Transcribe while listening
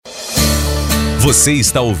Você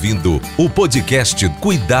está ouvindo o podcast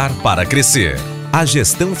Cuidar para Crescer. A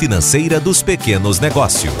gestão financeira dos pequenos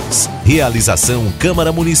negócios. Realização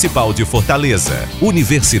Câmara Municipal de Fortaleza,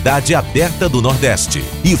 Universidade Aberta do Nordeste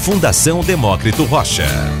e Fundação Demócrito Rocha.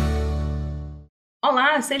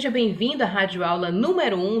 Olá, seja bem-vindo à radioaula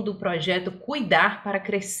número 1 do projeto Cuidar para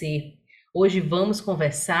Crescer. Hoje vamos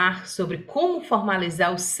conversar sobre como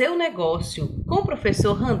formalizar o seu negócio com o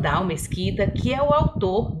professor Randal Mesquita, que é o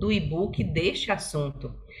autor do e-book deste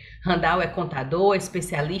assunto. Randal é contador,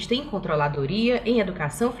 especialista em controladoria, em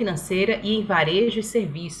educação financeira e em varejo e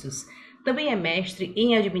serviços. Também é mestre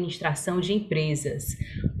em administração de empresas.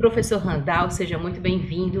 Professor Randal, seja muito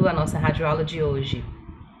bem-vindo à nossa radioaula de hoje.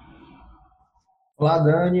 Olá,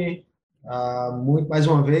 Dani. Muito mais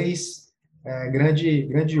uma vez,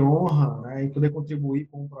 grande honra, né, em poder contribuir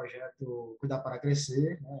com o projeto Cuidar para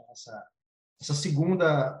Crescer, né, essa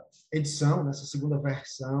segunda edição, essa segunda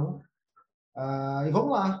versão. E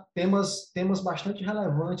vamos lá, temas bastante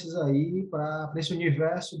relevantes aí para esse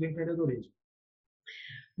universo do empreendedorismo.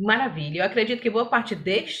 Maravilha. Eu acredito que boa parte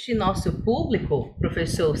deste nosso público,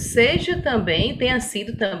 professor, tenha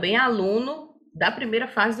sido também aluno da primeira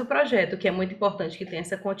fase do projeto, que é muito importante que tenha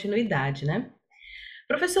essa continuidade, né?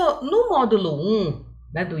 Professor, no módulo 1,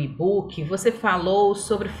 né, do e-book, você falou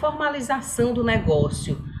sobre formalização do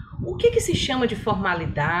negócio. O que se chama de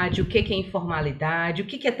formalidade? O que é informalidade? O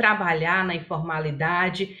que é trabalhar na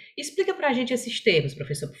informalidade? Explica para a gente esses termos,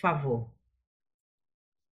 professor, por favor.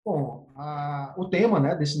 Bom, o tema,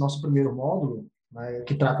 né, desse nosso primeiro módulo, né,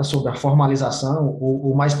 que trata sobre a formalização,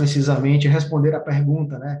 ou mais precisamente responder à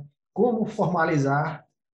pergunta, né, como formalizar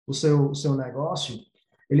o seu negócio,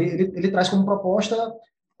 ele traz como proposta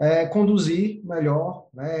conduzir melhor,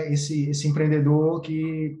 né, esse empreendedor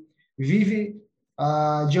que vive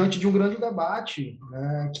diante de um grande debate,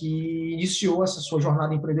 né, que iniciou essa sua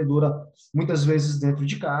jornada empreendedora muitas vezes dentro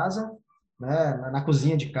de casa, né, na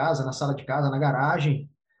cozinha de casa, na sala de casa, na garagem,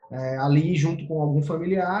 ali junto com algum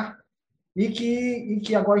familiar, e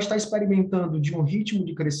que agora está experimentando de um ritmo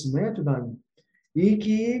de crescimento, Dani, e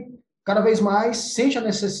que cada vez mais sente a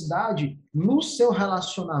necessidade, no seu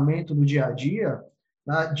relacionamento do dia a dia,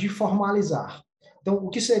 né, de formalizar. Então, o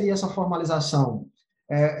que seria essa formalização?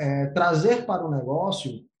 Trazer para o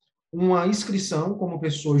negócio uma inscrição como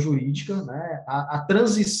pessoa jurídica, né, a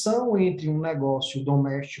transição entre um negócio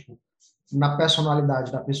doméstico na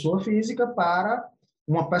personalidade da pessoa física para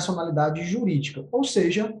uma personalidade jurídica. Ou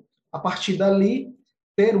seja, a partir dali,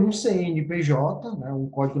 ter um CNPJ, né, um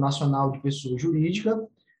Código Nacional de Pessoa Jurídica,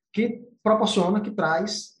 que proporciona, que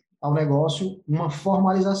traz ao negócio uma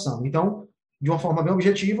formalização. Então, de uma forma bem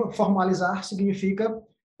objetiva, formalizar significa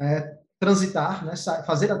transitar, né,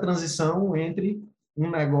 fazer a transição entre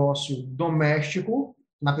um negócio doméstico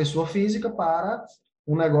na pessoa física para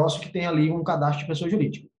um negócio que tem ali um cadastro de pessoa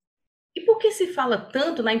jurídica. E por que se fala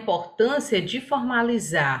tanto na importância de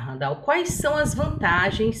formalizar, Randal? Quais são as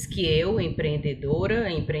vantagens que eu, empreendedor,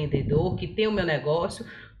 que tem o meu negócio,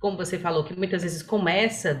 como você falou, que muitas vezes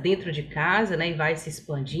começa dentro de casa, né, e vai se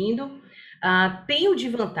expandindo, tenho de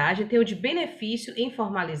vantagem, tenho de benefício em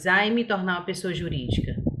formalizar e me tornar uma pessoa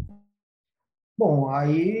jurídica? Bom,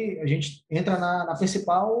 aí a gente entra no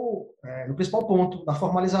principal ponto da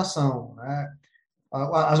formalização, né?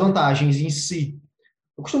 As vantagens em si.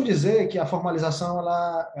 Eu costumo dizer que a formalização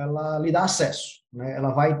ela lhe dá acesso, né? Ela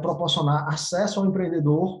vai proporcionar acesso ao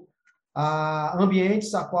empreendedor a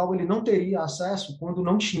ambientes a qual ele não teria acesso quando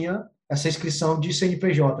não tinha essa inscrição de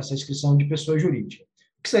CNPJ, essa inscrição de pessoa jurídica.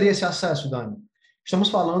 O que seria esse acesso, Dani? Estamos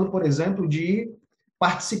falando, por exemplo, de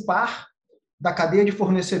participar da cadeia de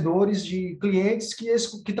fornecedores de clientes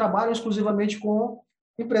que trabalham exclusivamente com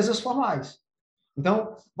empresas formais.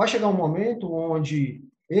 Então, vai chegar um momento onde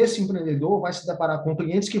esse empreendedor vai se deparar com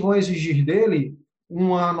clientes que vão exigir dele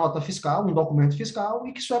uma nota fiscal, um documento fiscal,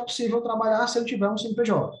 e que só é possível trabalhar se ele tiver um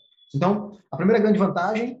CNPJ. Então, a primeira grande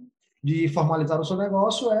vantagem de formalizar o seu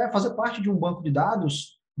negócio é fazer parte de um banco de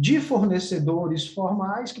dados de fornecedores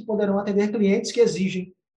formais que poderão atender clientes que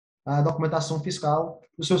exigem a documentação fiscal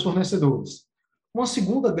dos seus fornecedores. Uma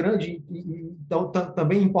segunda grande e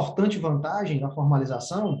também importante vantagem da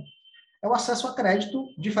formalização é o acesso a crédito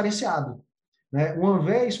diferenciado, né? Uma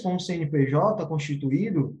vez com o CNPJ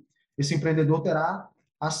constituído, esse empreendedor terá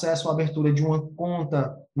acesso à abertura de uma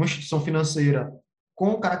conta, uma instituição financeira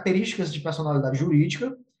com características de personalidade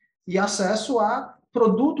jurídica e acesso a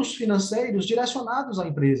produtos financeiros direcionados à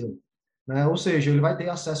empresa, né? Ou seja, ele vai ter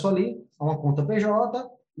acesso ali a uma conta PJ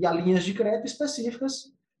e a linhas de crédito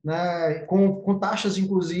específicas, né, com taxas,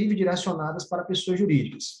 inclusive, direcionadas para pessoas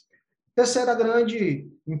jurídicas. Terceira grande,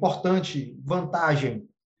 importante vantagem,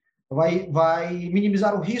 vai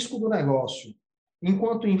minimizar o risco do negócio.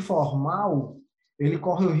 enquanto informal, ele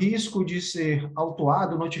corre o risco de ser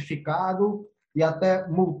autuado, notificado e até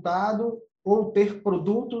multado ou ter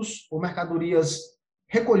produtos ou mercadorias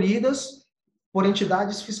recolhidas por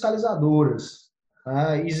entidades fiscalizadoras.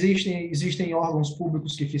 Existem órgãos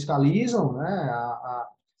públicos que fiscalizam, né,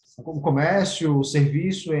 o comércio, o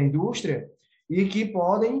serviço e a indústria, e que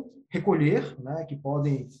podem recolher, né, que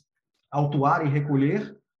podem autuar e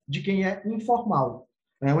recolher de quem é informal.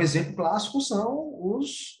 Um exemplo clássico são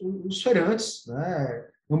os feirantes, né,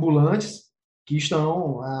 ambulantes, que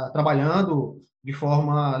estão trabalhando de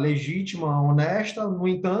forma legítima, honesta, no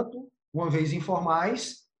entanto, uma vez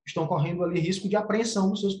informais, estão correndo ali risco de apreensão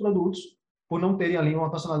dos seus produtos por não terem ali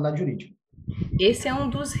uma personalidade jurídica. Esse é um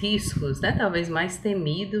dos riscos, né, talvez mais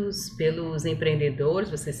temidos pelos empreendedores,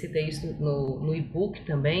 você cita isso no e-book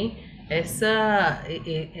também,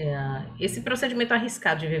 esse procedimento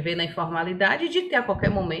arriscado de viver na informalidade e de ter a qualquer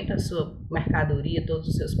momento a sua mercadoria, todos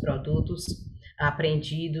os seus produtos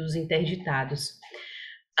apreendidos, interditados.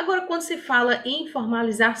 Agora, quando se fala em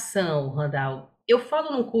formalização, Randal, eu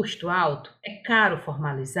falo num custo alto, é caro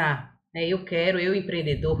formalizar? Eu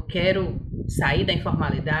empreendedor, quero sair da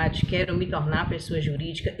informalidade, quero me tornar pessoa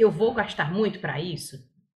jurídica, eu vou gastar muito para isso?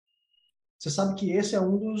 Você sabe que esse é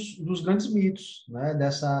um dos grandes mitos, né,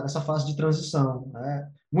 dessa fase de transição, né?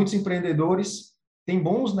 Muitos empreendedores têm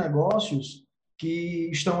bons negócios que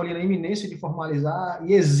estão ali na iminência de formalizar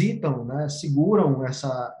e hesitam, né, seguram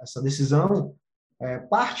essa decisão.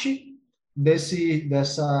 Parte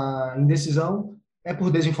dessa indecisão é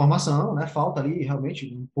por desinformação, né? Falta ali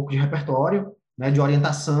realmente um pouco de repertório, né, de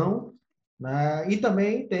orientação, né? E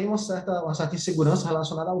também tem uma certa insegurança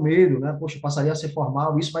relacionada ao medo, né? Poxa, passaria a ser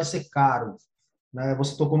formal, isso vai ser caro, né?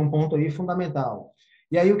 Você tocou num ponto aí fundamental.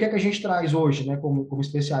 E aí, o que é que a gente traz hoje, né, como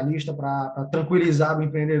especialista, para tranquilizar o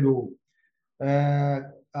empreendedor?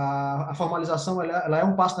 A formalização ela é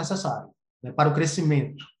um passo necessário, né, para o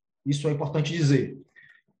crescimento. Isso é importante dizer.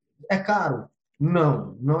 É caro?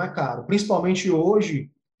 Não, não é caro. Principalmente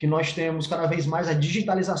hoje, que nós temos cada vez mais a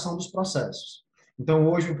digitalização dos processos. Então,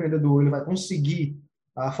 hoje o empreendedor ele vai conseguir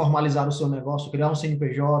formalizar o seu negócio, criar um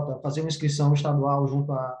CNPJ, fazer uma inscrição estadual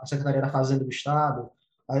junto à Secretaria da Fazenda do Estado,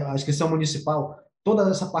 a inscrição municipal, toda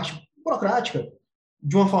essa parte burocrática,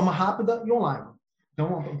 de uma forma rápida e online.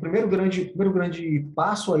 Então, o primeiro grande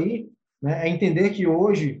passo aí, né, é entender que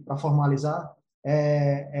hoje, para formalizar,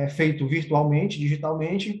 é feito virtualmente,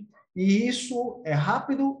 digitalmente, e isso é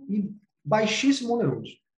rápido e baixíssimo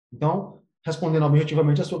oneroso. Então, respondendo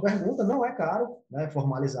objetivamente a sua pergunta, não é caro, né,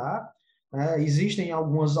 formalizar. Existem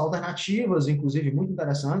algumas alternativas, inclusive muito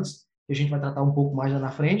interessantes, que a gente vai tratar um pouco mais lá na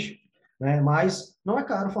frente, né, mas não é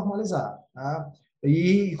caro formalizar. Tá?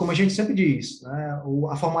 E, como a gente sempre diz, né,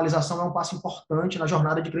 a formalização é um passo importante na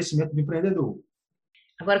jornada de crescimento do empreendedor.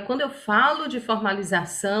 Agora, quando eu falo de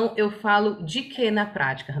formalização, eu falo de que na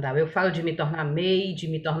prática, Randal? Eu falo de me tornar MEI, de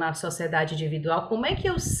me tornar sociedade individual. Como é que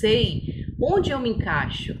eu sei onde eu me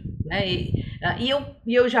encaixo? Né?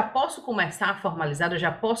 Eu já posso começar a formalizar, eu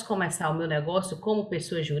já posso começar o meu negócio como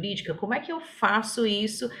pessoa jurídica? Como é que eu faço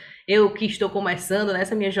isso? Eu que estou começando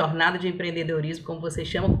nessa minha jornada de empreendedorismo, como você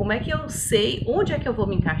chama, como é que eu sei onde é que eu vou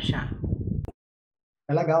me encaixar?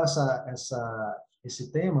 É legal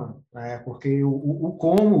esse tema, né? Porque o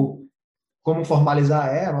como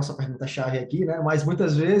formalizar é a nossa pergunta-chave aqui, né? Mas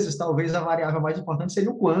muitas vezes, talvez a variável mais importante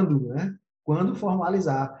seria o quando, né? Quando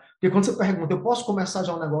formalizar. Porque quando você pergunta, eu posso começar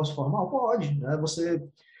já um negócio formal? Pode, né?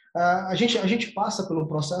 A gente passa pelo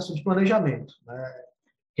processo de planejamento, né?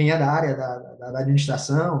 Quem é da área da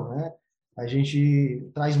administração, né? A gente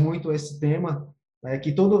traz muito esse tema, né?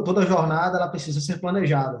 Que toda jornada ela precisa ser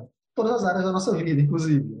planejada. Todas as áreas da nossa vida,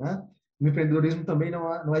 inclusive, né? O empreendedorismo também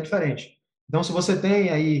não é diferente. Então, se você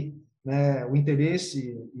tem aí, né, o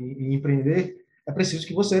interesse em empreender, é preciso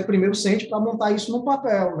que você primeiro sente para montar isso num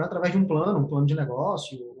papel, né, através de um plano de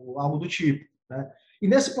negócio, ou algo do tipo. Né? E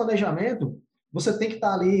nesse planejamento, você tem que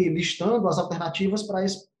estar ali listando as alternativas para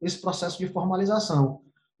esse processo de formalização.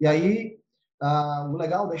 E aí, o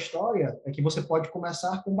legal da história é que você pode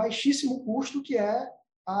começar com baixíssimo custo, que é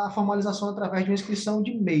a formalização através de uma inscrição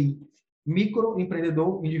de MEI,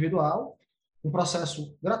 microempreendedor individual, um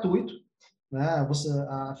processo gratuito, né,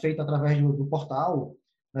 feito através do portal,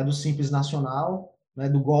 né, do Simples Nacional, né,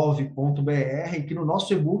 do gov.br, que no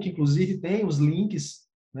nosso e-book, inclusive, tem os links,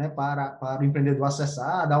 né, para o empreendedor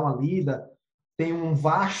acessar, dar uma lida, tem um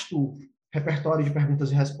vasto repertório de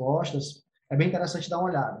perguntas e respostas, é bem interessante dar uma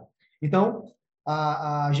olhada. Então,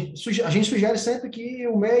 a gente sugere sempre que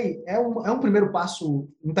o MEI é um primeiro passo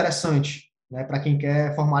interessante, né, para quem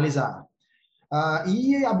quer formalizar.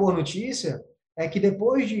 E a boa notícia é que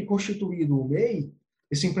depois de constituído o MEI,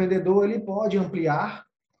 esse empreendedor ele pode ampliar,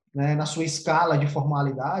 né, na sua escala de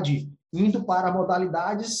formalidade, indo para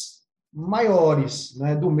modalidades maiores,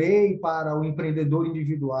 né, do MEI para o empreendedor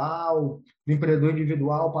individual, do empreendedor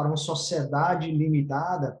individual para uma sociedade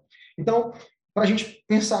limitada. Então, para a gente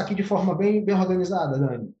pensar aqui de forma bem organizada,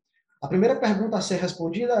 Dani, a primeira pergunta a ser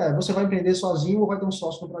respondida é: você vai empreender sozinho ou vai ter um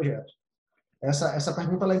sócio no projeto? Essa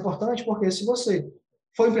pergunta ela é importante porque se você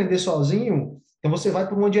for empreender sozinho, então você vai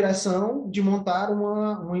para uma direção de montar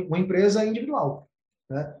uma empresa individual,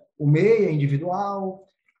 né? O MEI é individual,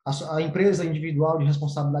 a empresa individual de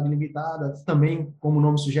responsabilidade limitada, também, como o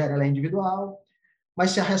nome sugere, ela é individual.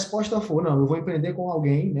 Mas se a resposta for, não, eu vou empreender com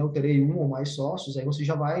alguém, né, eu terei um ou mais sócios, aí você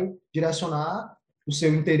já vai direcionar o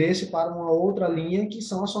seu interesse para uma outra linha, que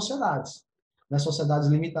são as sociedades, né, sociedades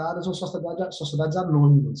limitadas ou sociedades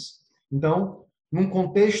anônimas. Então, num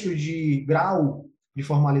contexto de grau de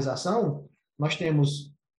formalização, nós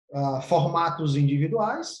temos formatos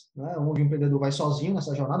individuais, né, onde o empreendedor vai sozinho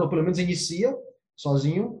nessa jornada, ou pelo menos inicia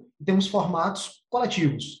sozinho, e temos formatos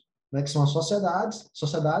coletivos, né, que são as sociedades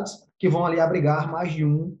que vão ali abrigar mais de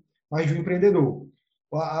um empreendedor.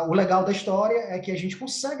 O legal da história é que a gente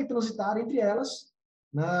consegue transitar entre elas,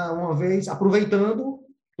 né, uma vez aproveitando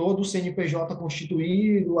todo o CNPJ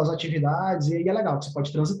constituído, as atividades, e aí é legal que você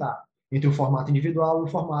pode transitar entre o formato individual e o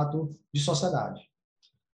formato de sociedade.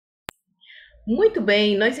 Muito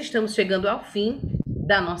bem, nós estamos chegando ao fim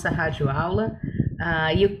da nossa radioaula.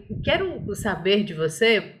 E eu quero saber de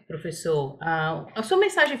você, professor, a sua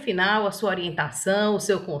mensagem final, a sua orientação, o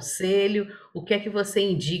seu conselho, o que é que você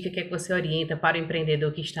indica, o que é que você orienta para o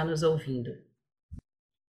empreendedor que está nos ouvindo?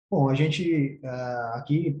 Bom, a gente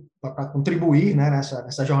aqui, para contribuir, né,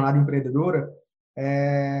 nessa jornada empreendedora,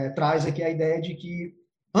 traz aqui a ideia de que,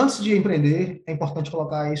 antes de empreender, é importante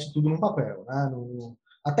colocar isso tudo num papel, né?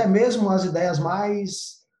 Até mesmo as ideias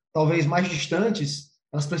talvez mais distantes,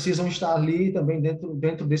 elas precisam estar ali também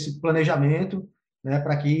dentro desse planejamento, né,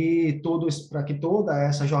 para que toda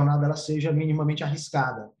essa jornada ela seja minimamente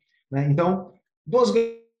arriscada, né? Então, duas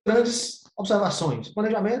grandes observações: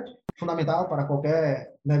 planejamento, fundamental para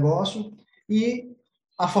qualquer negócio, e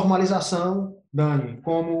a formalização, Dani,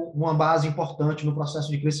 como uma base importante no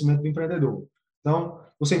processo de crescimento do empreendedor. Então,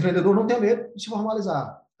 você empreendedor não tem medo de se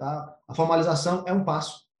formalizar, tá? A formalização é um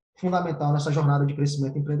passo fundamental nessa jornada de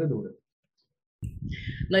crescimento empreendedora.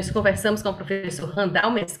 Nós conversamos com o professor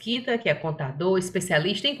Randal Mesquita, que é contador,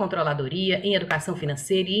 especialista em controladoria, em educação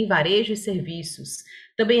financeira e em varejo e serviços.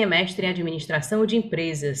 Também é mestre em administração de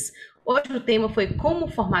empresas. Hoje o tema foi como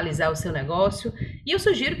formalizar o seu negócio, e eu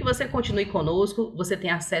sugiro que você continue conosco. Você tem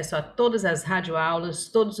acesso a todas as radioaulas,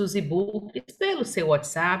 todos os e-books pelo seu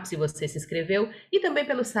WhatsApp, se você se inscreveu, e também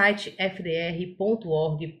pelo site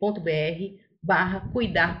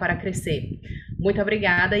fdr.org.br/Cuidar para Crescer. Muito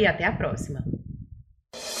obrigada e até a próxima.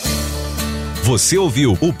 Você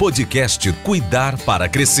ouviu o podcast Cuidar para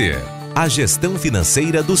Crescer. A gestão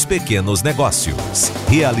financeira dos pequenos negócios.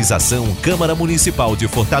 Realização Câmara Municipal de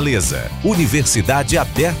Fortaleza, Universidade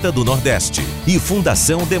Aberta do Nordeste e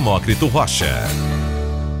Fundação Demócrito Rocha.